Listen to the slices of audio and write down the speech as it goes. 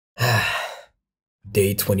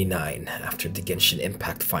Day 29 after the Genshin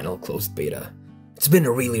Impact final closed beta. It's been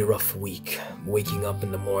a really rough week, waking up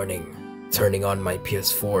in the morning, turning on my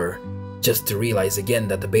PS4, just to realize again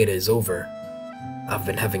that the beta is over. I've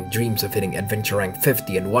been having dreams of hitting adventure rank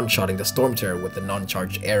 50 and one-shotting the Storm Terror with a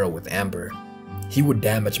non-charged arrow with Amber. He would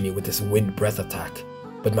damage me with his wind breath attack,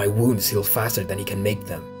 but my wounds heal faster than he can make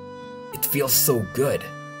them. It feels so good.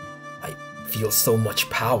 I feel so much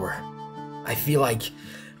power. I feel like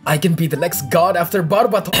I can be the next god after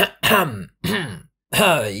Barbato.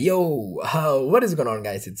 Yo, what is going on,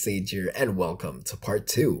 guys? It's Sage here, and welcome to part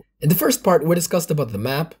 2. In the first part, we discussed about the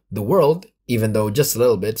map, the world, even though just a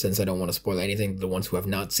little bit since I don't want to spoil anything to the ones who have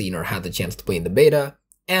not seen or had the chance to play in the beta,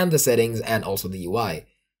 and the settings and also the UI.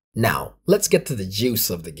 Now, let's get to the juice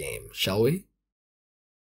of the game, shall we?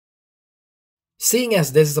 Seeing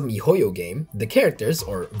as this is a mihoyo game, the characters,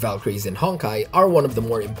 or Valkyries in Honkai, are one of the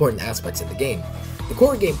more important aspects in the game. The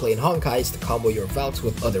core gameplay in Honkai is to combo your Valks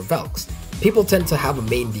with other Valks. People tend to have a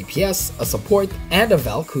main DPS, a support, and a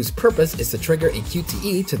Valk whose purpose is to trigger a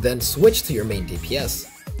QTE to then switch to your main DPS.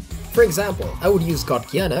 For example, I would use God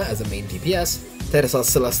Kiana as a main DPS, Teresa's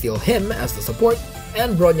Celestial Hymn as the support,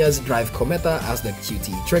 and Bronya's Drive Cometa as the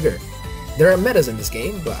QTE trigger. There are metas in this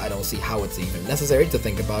game, but I don't see how it's even necessary to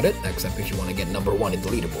think about it, except if you want to get number 1 in the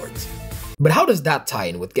leaderboards. But how does that tie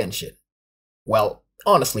in with Genshin? Well,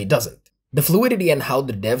 honestly, it doesn't. The fluidity and how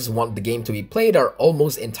the devs want the game to be played are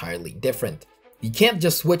almost entirely different. You can't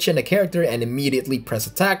just switch in a character and immediately press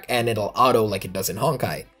attack and it'll auto like it does in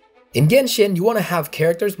Honkai. In Genshin, you want to have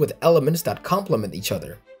characters with elements that complement each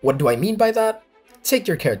other. What do I mean by that? Take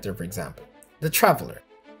your character for example, the Traveler.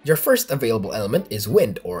 Your first available element is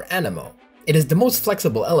Wind or Anemo. It is the most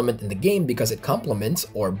flexible element in the game because it complements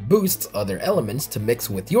or boosts other elements to mix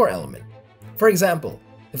with your element. For example,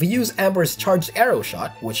 if you use Amber's charged arrow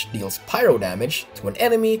shot, which deals pyro damage to an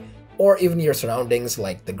enemy or even your surroundings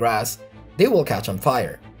like the grass, they will catch on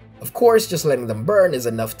fire. Of course, just letting them burn is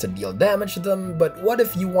enough to deal damage to them, but what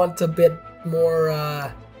if you want a bit more,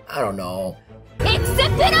 I don't know.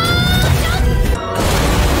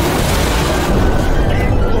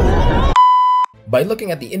 By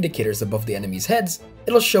looking at the indicators above the enemy's heads,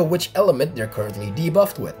 it'll show which element they're currently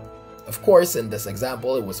debuffed with. Of course, in this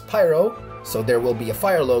example it was Pyro, so there will be a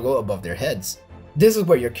fire logo above their heads. This is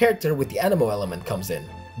where your character with the Anemo element comes in.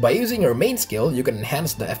 By using your main skill, you can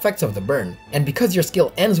enhance the effects of the burn, and because your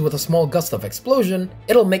skill ends with a small gust of explosion,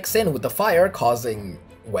 it'll mix in with the fire causing,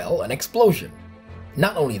 well, an explosion.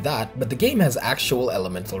 Not only that, but the game has actual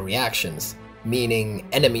elemental reactions, meaning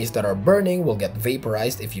enemies that are burning will get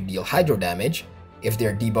vaporized if you deal hydro damage. If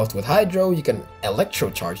they're debuffed with hydro, you can electro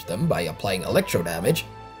charge them by applying electro damage.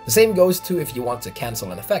 The same goes to if you want to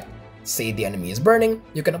cancel an effect. Say the enemy is burning,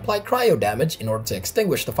 you can apply cryo damage in order to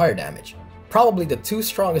extinguish the fire damage. Probably the two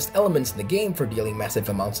strongest elements in the game for dealing massive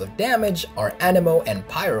amounts of damage are Anemo and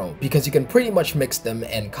Pyro, because you can pretty much mix them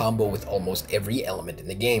and combo with almost every element in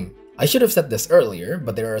the game. I should have said this earlier,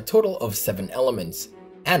 but there are a total of 7 elements.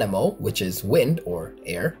 Anemo, which is wind or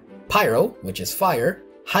air, Pyro, which is fire,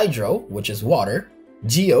 Hydro, which is water,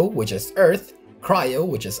 Geo, which is earth, Cryo,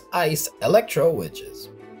 which is ice, Electro, which is,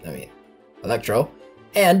 Electro,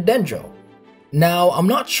 and Dendro. Now, I'm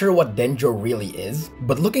not sure what Dendro really is,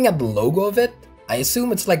 but looking at the logo of it, I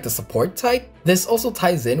assume it's like the support type. This also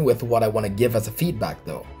ties in with what I want to give as a feedback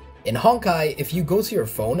though. In Honkai, if you go to your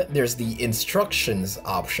phone, there's the instructions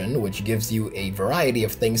option, which gives you a variety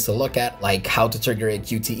of things to look at, like how to trigger a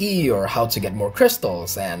QTE or how to get more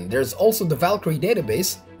crystals, and there's also the Valkyrie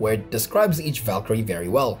database, where it describes each Valkyrie very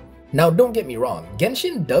well. Now don't get me wrong,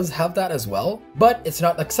 Genshin does have that as well, but it's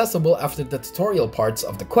not accessible after the tutorial parts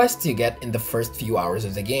of the quests you get in the first few hours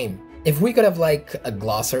of the game. If we could have like a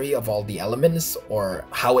glossary of all the elements or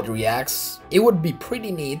how it reacts, it would be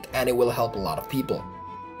pretty neat and it will help a lot of people.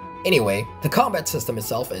 Anyway, the combat system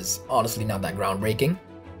itself is honestly not that groundbreaking.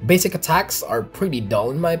 Basic attacks are pretty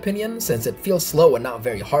dull in my opinion, since it feels slow and not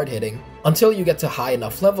very hard hitting, until you get to high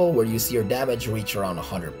enough level where you see your damage reach around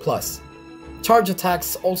 100 plus. Charge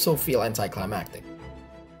attacks also feel anticlimactic.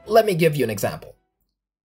 Let me give you an example.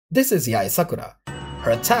 This is Yae Sakura.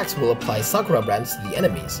 Her attacks will apply Sakura brands to the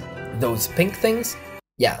enemies. Those pink things?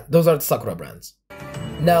 Yeah, those are the Sakura brands.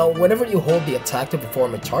 Now, whenever you hold the attack to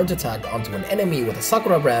perform a charge attack onto an enemy with a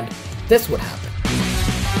Sakura brand, this would happen.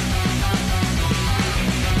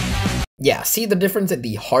 Yeah, see the difference in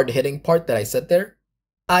the hard-hitting part that I said there?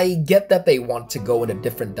 I get that they want to go in a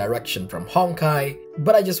different direction from Honkai,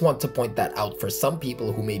 but I just want to point that out for some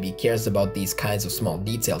people who maybe cares about these kinds of small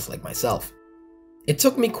details like myself. It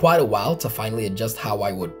took me quite a while to finally adjust how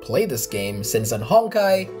I would play this game, since on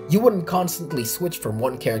Honkai, you wouldn't constantly switch from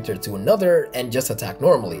one character to another and just attack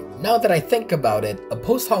normally. Now that I think about it, a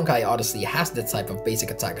post-Honkai Odyssey has this type of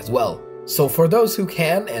basic attack as well. So for those who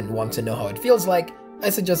can and want to know how it feels like,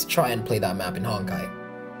 I suggest try and play that map in Honkai.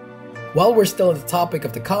 While we're still on the topic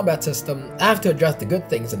of the combat system, I have to address the good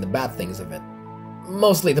things and the bad things of it.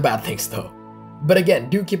 Mostly the bad things though. But again,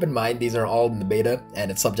 do keep in mind these are all in the beta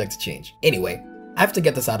and it's subject to change. Anyway, I have to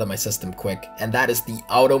get this out of my system quick, and that is the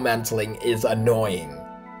auto mantling is annoying.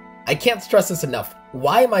 I can't stress this enough.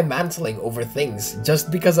 Why am I mantling over things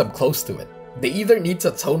just because I'm close to it? They either need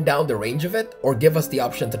to tone down the range of it or give us the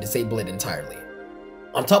option to disable it entirely.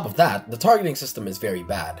 On top of that, the targeting system is very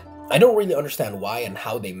bad. I don't really understand why and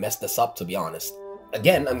how they messed this up, to be honest.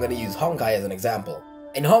 Again, I'm gonna use Honkai as an example.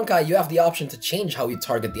 In Honkai, you have the option to change how you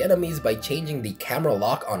target the enemies by changing the camera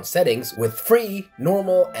lock on settings with free,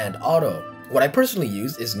 normal, and auto. What I personally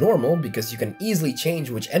use is normal because you can easily change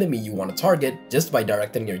which enemy you want to target just by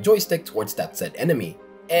directing your joystick towards that said enemy.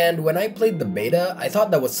 And when I played the beta, I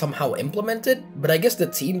thought that was somehow implemented, but I guess the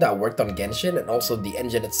team that worked on Genshin and also the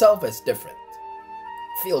engine itself is different.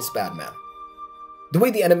 FeelsBadMan. The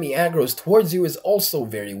way the enemy aggroes towards you is also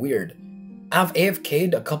very weird. I've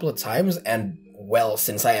AFK'd a couple of times and, well,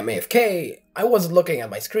 since I am AFK, I wasn't looking at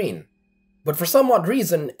my screen. But for some odd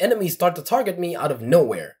reason, enemies start to target me out of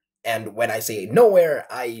nowhere. And when I say nowhere,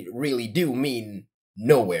 I really do mean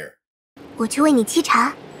nowhere. 我去为你沏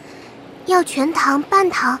茶，要全糖、半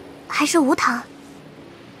糖还是无糖？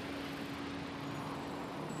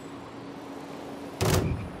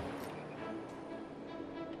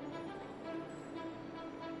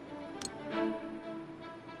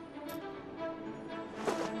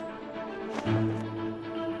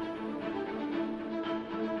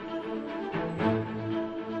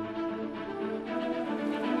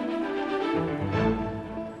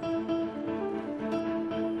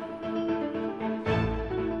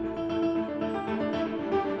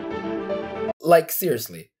 Like,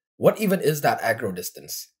 seriously, what even is that aggro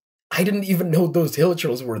distance? I didn't even know those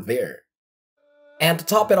hilichurls were there. And to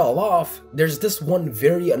top it all off, there's this one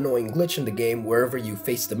very annoying glitch in the game wherever you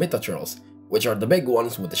face the Mithachurls, which are the big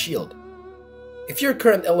ones with the shield. If your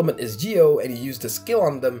current element is Geo and you use the skill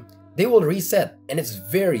on them, they will reset, and it's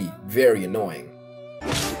very, very annoying.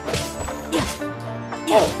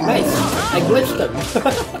 Oh, nice! I glitched them!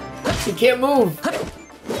 He can't move!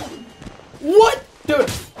 What? Dude,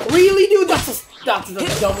 really, dude? That's the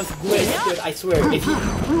dumbest glitch, dude, I swear. If you...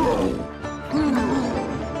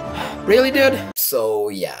 Really, dude? So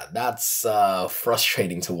yeah, that's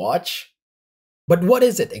frustrating to watch. But what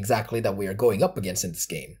is it exactly that we are going up against in this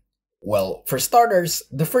game? Well, for starters,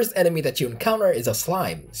 the first enemy that you encounter is a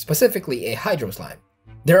slime, specifically a hydro slime.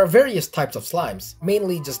 There are various types of slimes,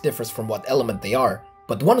 mainly just differs from what element they are,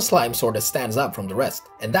 but one slime sorta stands out from the rest,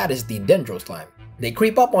 and that is the dendro slime. They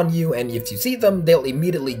creep up on you, and if you see them, they'll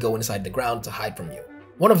immediately go inside the ground to hide from you.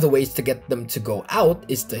 One of the ways to get them to go out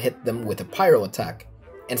is to hit them with a pyro attack.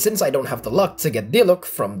 And since I don't have the luck to get Diluc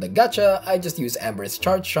from the gacha, I just use Amber's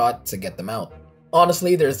charge shot to get them out.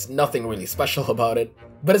 Honestly, there's nothing really special about it,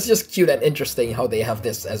 but it's just cute and interesting how they have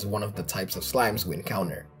this as one of the types of slimes we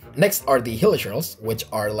encounter. Next are the hilichurls, which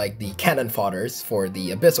are like the cannon fodders for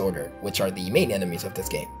the Abyss Order, which are the main enemies of this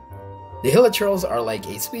game. The hilichurls are like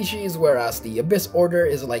a species, whereas the Abyss Order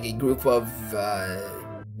is like a group of,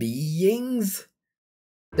 beings?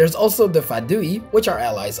 There's also the Fadui, which are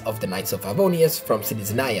allies of the Knights of Favonius from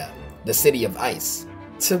Citizenaya, the City of Ice.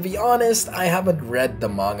 To be honest, I haven't read the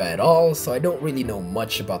manga at all, so I don't really know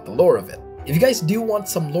much about the lore of it. If you guys do want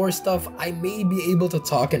some lore stuff, I may be able to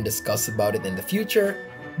talk and discuss about it in the future,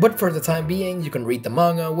 but for the time being, you can read the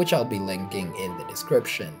manga, which I'll be linking in the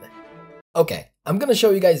description. Okay, I'm gonna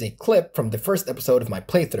show you guys a clip from the first episode of my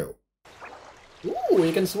playthrough. Ooh,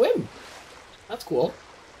 you can swim! That's cool.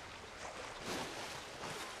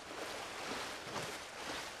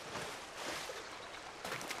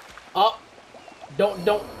 Oh,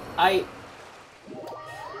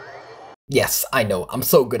 Yes, I know, I'm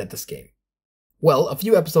so good at this game. Well, a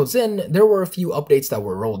few episodes in, there were a few updates that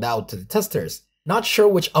were rolled out to the testers. Not sure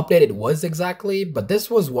which update it was exactly, but this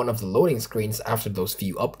was one of the loading screens after those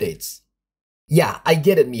few updates. Yeah, I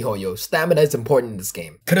get it, mihoyo, stamina is important in this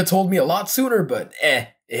game. Could've told me a lot sooner, but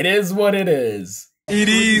it is what it is. It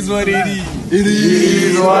is what it is. It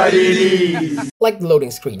is what it is. Like the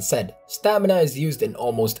loading screen said, stamina is used in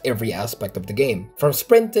almost every aspect of the game. From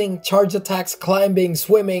sprinting, charge attacks, climbing,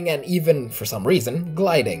 swimming, and even, for some reason,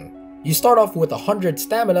 gliding. You start off with 100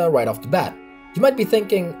 stamina right off the bat. You might be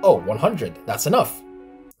thinking, oh, 100, that's enough,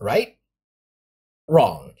 right?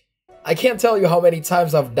 Wrong. I can't tell you how many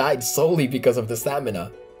times I've died solely because of the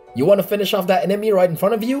stamina. You want to finish off that enemy right in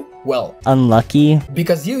front of you? Well, unlucky.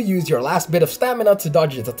 Because you used your last bit of stamina to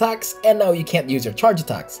dodge its attacks, and now you can't use your charge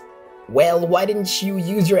attacks. Well, why didn't you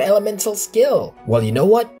use your elemental skill? Well, you know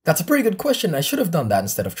what? That's a pretty good question. I should have done that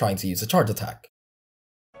instead of trying to use a charge attack.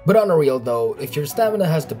 But on a real though, if your stamina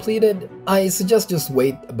has depleted, I suggest just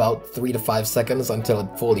wait about 3 to 5 seconds until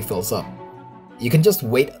it fully fills up. You can just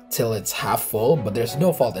wait till it's half full, but there's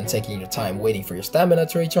no fault in taking your time waiting for your stamina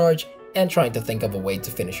to recharge and trying to think of a way to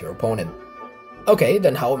finish your opponent. Okay,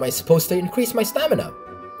 then how am I supposed to increase my stamina?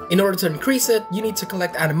 In order to increase it, you need to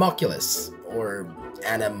collect Animalculus, or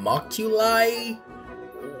Animalculi?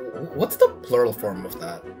 What's the plural form of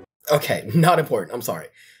that? Okay, not important, I'm sorry.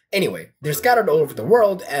 Anyway, they're scattered all over the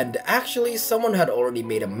world, and actually someone had already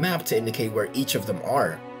made a map to indicate where each of them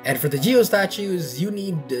are. And for the Geo statues, you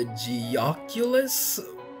need the Geoculus?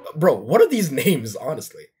 Bro, what are these names,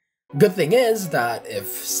 honestly? Good thing is that if,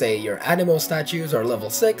 say, your Animo statues are level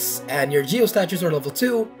 6 and your Geo statues are level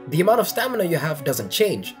 2, the amount of stamina you have doesn't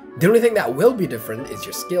change. The only thing that will be different is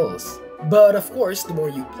your skills. But of course, the more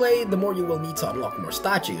you play, the more you will need to unlock more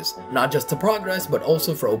statues, not just to progress, but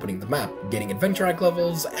also for opening the map, getting adventure rank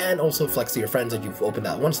levels, and also flex to your friends that you've opened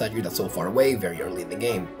that one statue that's so far away very early in the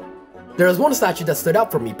game. There is one statue that stood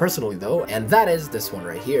out for me personally though, and that is this one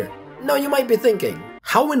right here. Now you might be thinking,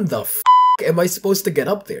 how in the f*** am I supposed to get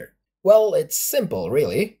up there? Well, it's simple,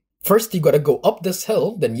 really. First, you gotta go up this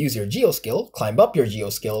hill, then use your Geo skill, climb up your Geo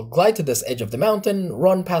skill, glide to this edge of the mountain,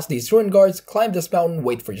 run past these ruin guards, climb this mountain,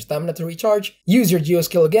 wait for your stamina to recharge, use your Geo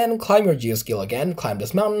skill again, climb your Geo skill again, climb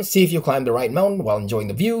this mountain, see if you climb the right mountain while enjoying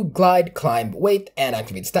the view, glide, climb, wait, and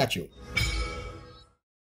activate the statue.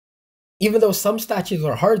 Even though some statues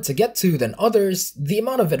are harder to get to than others, the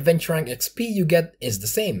amount of adventure rank XP you get is the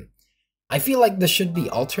same. I feel like this should be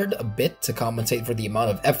altered a bit to compensate for the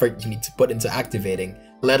amount of effort you need to put into activating,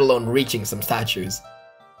 let alone reaching some statues.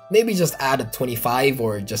 Maybe just add a 25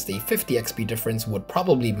 or just a 50 XP difference would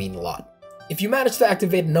probably mean a lot. If you manage to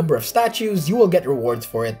activate a number of statues, you will get rewards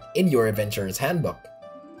for it in your Adventurer's Handbook.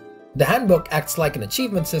 The Handbook acts like an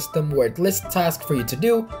achievement system where it lists tasks for you to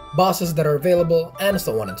do, bosses that are available, and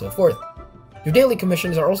so on and so forth. Your daily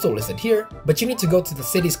commissions are also listed here, but you need to go to the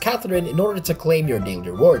city's Katheryne in order to claim your daily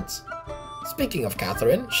rewards. Speaking of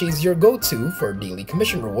Katheryne, she's your go-to for daily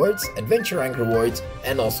commission rewards, adventure rank rewards,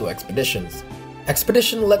 and also expeditions.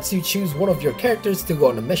 Expedition lets you choose one of your characters to go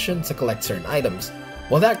on a mission to collect certain items.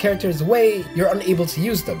 While that character is away, you're unable to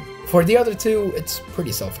use them. For the other two, it's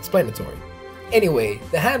pretty self-explanatory. Anyway,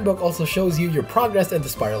 the handbook also shows you your progress in the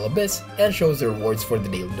Spiral Abyss and shows the rewards for the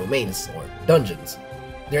daily domains, or dungeons.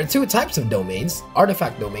 There are two types of domains,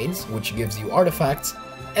 artifact domains, which gives you artifacts,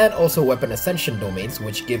 and also weapon ascension domains,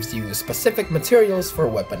 which gives you specific materials for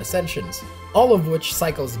weapon ascensions, all of which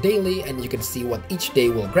cycles daily, and you can see what each day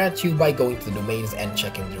will grant you by going to the domains and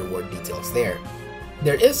checking the reward details there.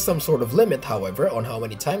 There is some sort of limit, however, on how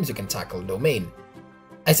many times you can tackle a domain.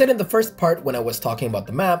 I said in the first part when I was talking about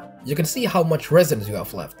the map, you can see how much resins you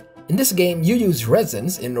have left. In this game, you use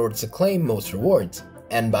resins in order to claim most rewards,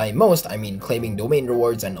 and by most I mean claiming domain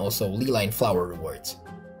rewards and also Leeline flower rewards.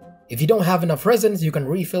 If you don't have enough resins, you can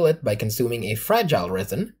refill it by consuming a fragile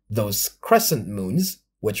resin, those crescent moons,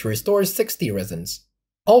 which restores 60 resins.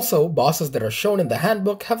 Also, bosses that are shown in the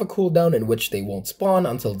handbook have a cooldown in which they won't spawn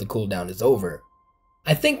until the cooldown is over.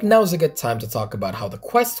 I think now's a good time to talk about how the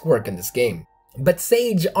quests work in this game. But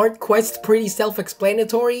Sage, aren't quests pretty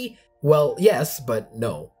self-explanatory? Well, yes, but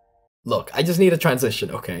no. Look, I just need a transition,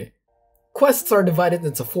 okay? Quests are divided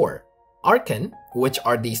into 4. Arcan, which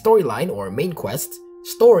are the storyline or main quests,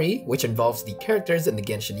 Story, which involves the characters in the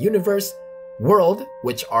Genshin universe, World,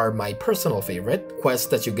 which are my personal favorite, quests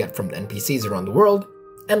that you get from the NPCs around the world,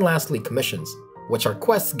 and lastly Commissions, which are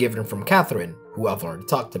quests given from Katheryne, who I've already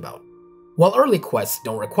talked about. While early quests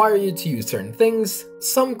don't require you to use certain things,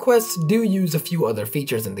 some quests do use a few other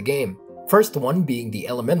features in the game. First one being the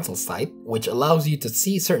Elemental Sight, which allows you to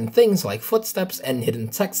see certain things like footsteps and hidden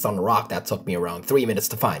text on a rock that took me around 3 minutes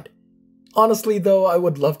to find. Honestly though, I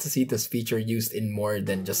would love to see this feature used in more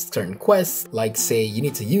than just certain quests, like say you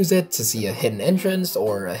need to use it to see a hidden entrance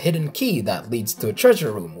or a hidden key that leads to a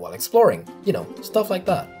treasure room while exploring, you know, stuff like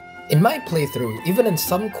that. In my playthrough, even in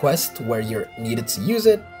some quests where you're needed to use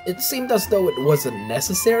it, it seemed as though it wasn't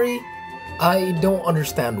necessary. I don't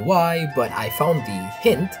understand why, but I found the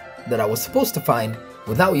hint that I was supposed to find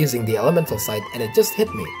without using the Elemental Sight and it just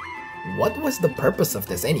hit me. What was the purpose of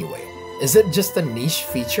this anyway? Is it just a niche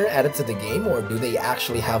feature added to the game, or do they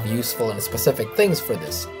actually have useful and specific things for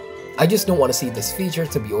this? I just don't want to see this feature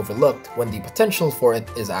to be overlooked when the potential for it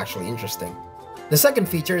is actually interesting. The second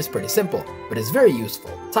feature is pretty simple, but is very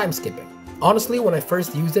useful, time skipping. Honestly, when I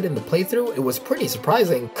first used it in the playthrough, it was pretty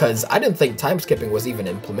surprising, cause I didn't think time skipping was even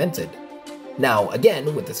implemented. Now,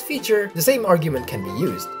 again, with this feature, the same argument can be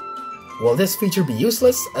used. Will this feature be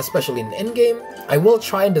useless, especially in endgame? I will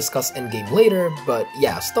try and discuss endgame later, but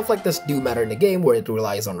yeah, stuff like this do matter in a game where it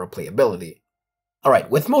relies on replayability.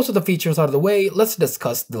 Alright, with most of the features out of the way, let's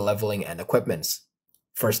discuss the leveling and equipments.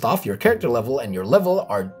 First off, your character level and your level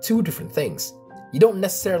are two different things. You don't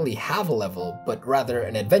necessarily have a level, but rather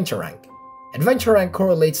an adventure rank. Adventure rank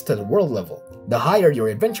correlates to the world level. The higher your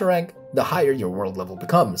adventure rank, the higher your world level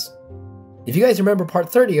becomes. If you guys remember part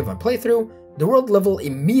 30 of my playthrough, the world level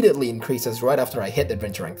immediately increases right after I hit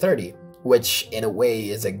adventure rank 30, which in a way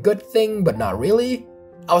is a good thing, but not really.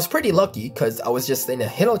 I was pretty lucky because I was just in a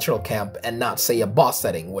Hinochurl camp and not say a boss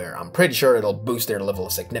setting where I'm pretty sure it'll boost their level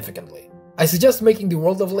significantly. I suggest making the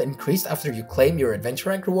world level increase after you claim your adventure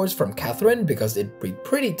rank rewards from Katheryne because it'd be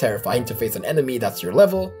pretty terrifying to face an enemy that's your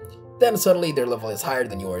level, then suddenly their level is higher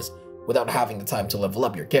than yours without having the time to level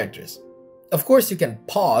up your characters. Of course, you can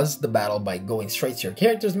pause the battle by going straight to your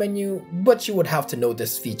characters menu, but you would have to know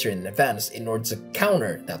this feature in advance in order to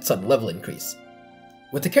counter that sudden level increase.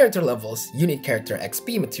 With the character levels, you need character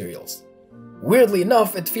XP materials. Weirdly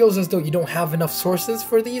enough, it feels as though you don't have enough sources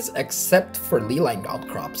for these except for ley-lined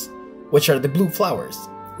outcrops, which are the blue flowers.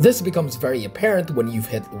 This becomes very apparent when you've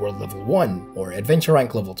hit world level 1 or adventure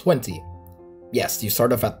rank level 20. Yes, you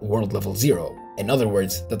start off at world level 0, in other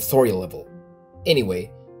words, the tutorial level.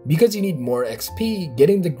 Anyway, because you need more XP,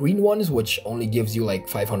 getting the green ones, which only gives you like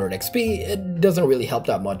 500 XP, it doesn't really help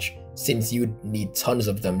that much since you'd need tons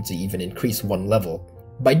of them to even increase one level.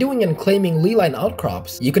 By doing and claiming ley-line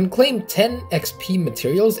outcrops, you can claim 10 XP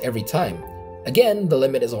materials every time. Again, the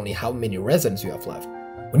limit is only how many resins you have left.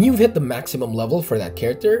 When you've hit the maximum level for that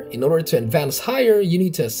character, in order to advance higher, you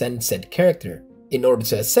need to ascend said character. In order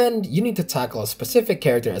to ascend, you need to tackle a specific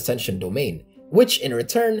character ascension domain, which in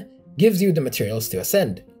return gives you the materials to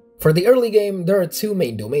ascend. For the early game, there are two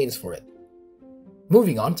main domains for it.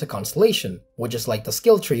 Moving on to Constellation, which is like the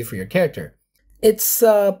skill tree for your character. It's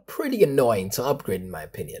pretty annoying to upgrade in my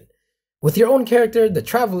opinion. With your own character, the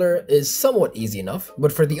Traveler is somewhat easy enough,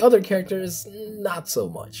 but for the other characters, not so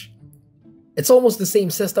much. It's almost the same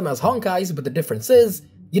system as Honkai's, but the difference is,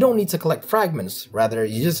 you don't need to collect fragments, rather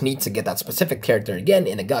you just need to get that specific character again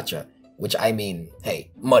in a gacha, which I mean,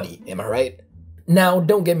 hey, muddy, am I right? Now,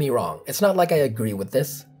 don't get me wrong, it's not like I agree with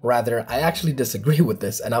this, rather I actually disagree with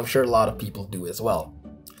this and I'm sure a lot of people do as well.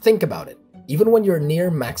 Think about it, even when you're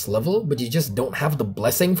near max level but you just don't have the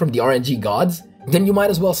blessing from the RNG gods, then you might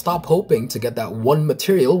as well stop hoping to get that one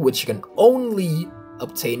material which you can only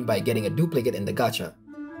obtain by getting a duplicate in the gacha.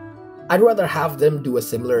 I'd rather have them do a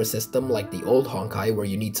similar system like the old Honkai where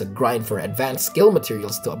you need to grind for advanced skill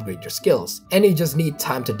materials to upgrade your skills, and you just need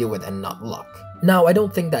time to do it and not luck. Now, I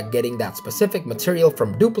don't think that getting that specific material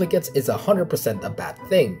from duplicates is 100% a bad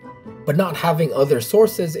thing, but not having other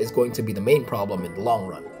sources is going to be the main problem in the long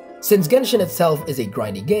run. Since Genshin itself is a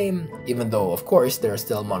grindy game, even though of course there is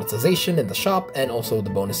still monetization in the shop and also the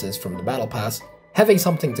bonuses from the battle pass, having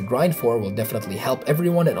something to grind for will definitely help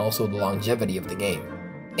everyone and also the longevity of the game.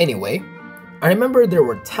 Anyway, I remember there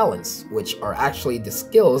were talents, which are actually the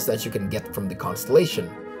skills that you can get from the constellation.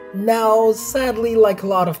 Now, sadly, like a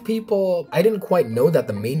lot of people, I didn't quite know that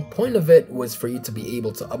the main point of it was for you to be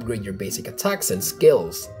able to upgrade your basic attacks and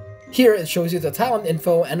skills. Here it shows you the talent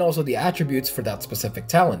info and also the attributes for that specific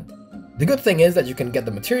talent. The good thing is that you can get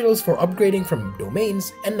the materials for upgrading from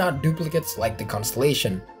domains and not duplicates like the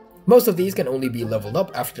constellation. Most of these can only be leveled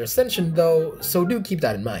up after ascension though, so do keep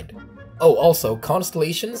that in mind. Oh, also,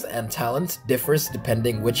 constellations and talents differs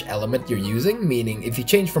depending which element you're using, meaning if you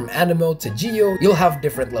change from Animo to Geo, you'll have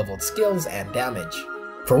different leveled skills and damage.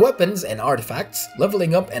 For weapons and artifacts,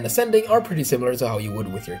 leveling up and ascending are pretty similar to how you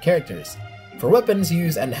would with your characters. For weapons, you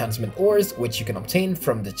use enhancement ores, which you can obtain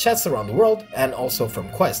from the chests around the world and also from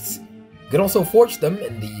quests. You can also forge them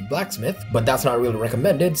in the blacksmith, but that's not really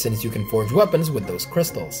recommended since you can forge weapons with those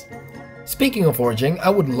crystals. Speaking of forging,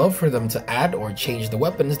 I would love for them to add or change the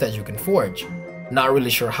weapons that you can forge. Not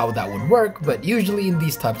really sure how that would work, but usually in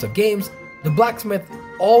these types of games, the blacksmith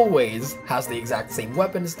always has the exact same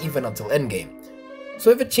weapons even until endgame.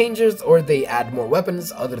 So if it changes or they add more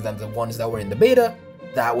weapons other than the ones that were in the beta,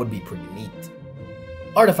 that would be pretty neat.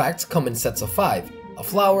 Artifacts come in sets of 5, a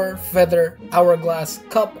flower, feather, hourglass,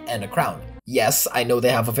 cup, and a crown. Yes, I know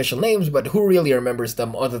they have official names, but who really remembers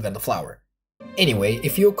them other than the flower? Anyway,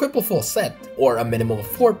 if you equip a full set, or a minimum of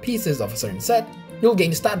 4 pieces of a certain set, you'll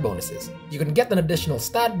gain stat bonuses. You can get an additional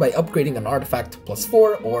stat by upgrading an artifact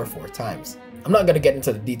 +4 or 4 times. I'm not gonna get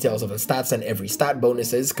into the details of the stats and every stat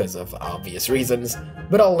bonuses because of obvious reasons,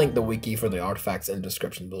 but I'll link the wiki for the artifacts in the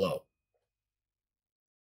description below.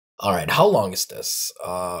 Alright, how long is this?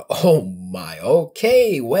 Oh my,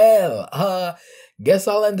 okay, well, guess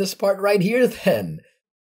I'll end this part right here then.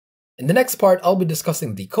 In the next part, I'll be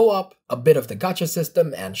discussing the co-op, a bit of the gacha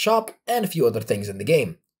system and shop, and a few other things in the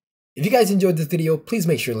game. If you guys enjoyed this video, please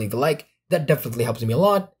make sure to leave a like, that definitely helps me a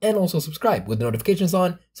lot, and also subscribe with the notifications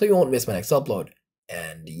on so you won't miss my next upload.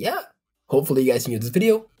 And yeah, hopefully you guys enjoyed this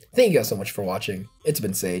video. Thank you guys so much for watching. It's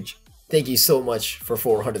been Sage. Thank you so much for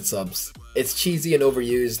 400 subs. It's cheesy and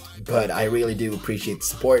overused, but I really do appreciate the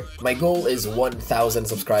support. My goal is 1,000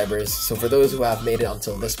 subscribers, so for those who have made it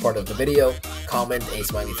until this part of the video, comment a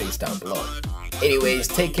smiley face down below. Anyways,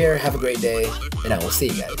 take care, have a great day, and I will see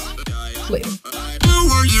you guys later. Who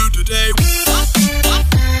are you today?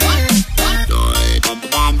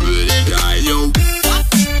 Ayyo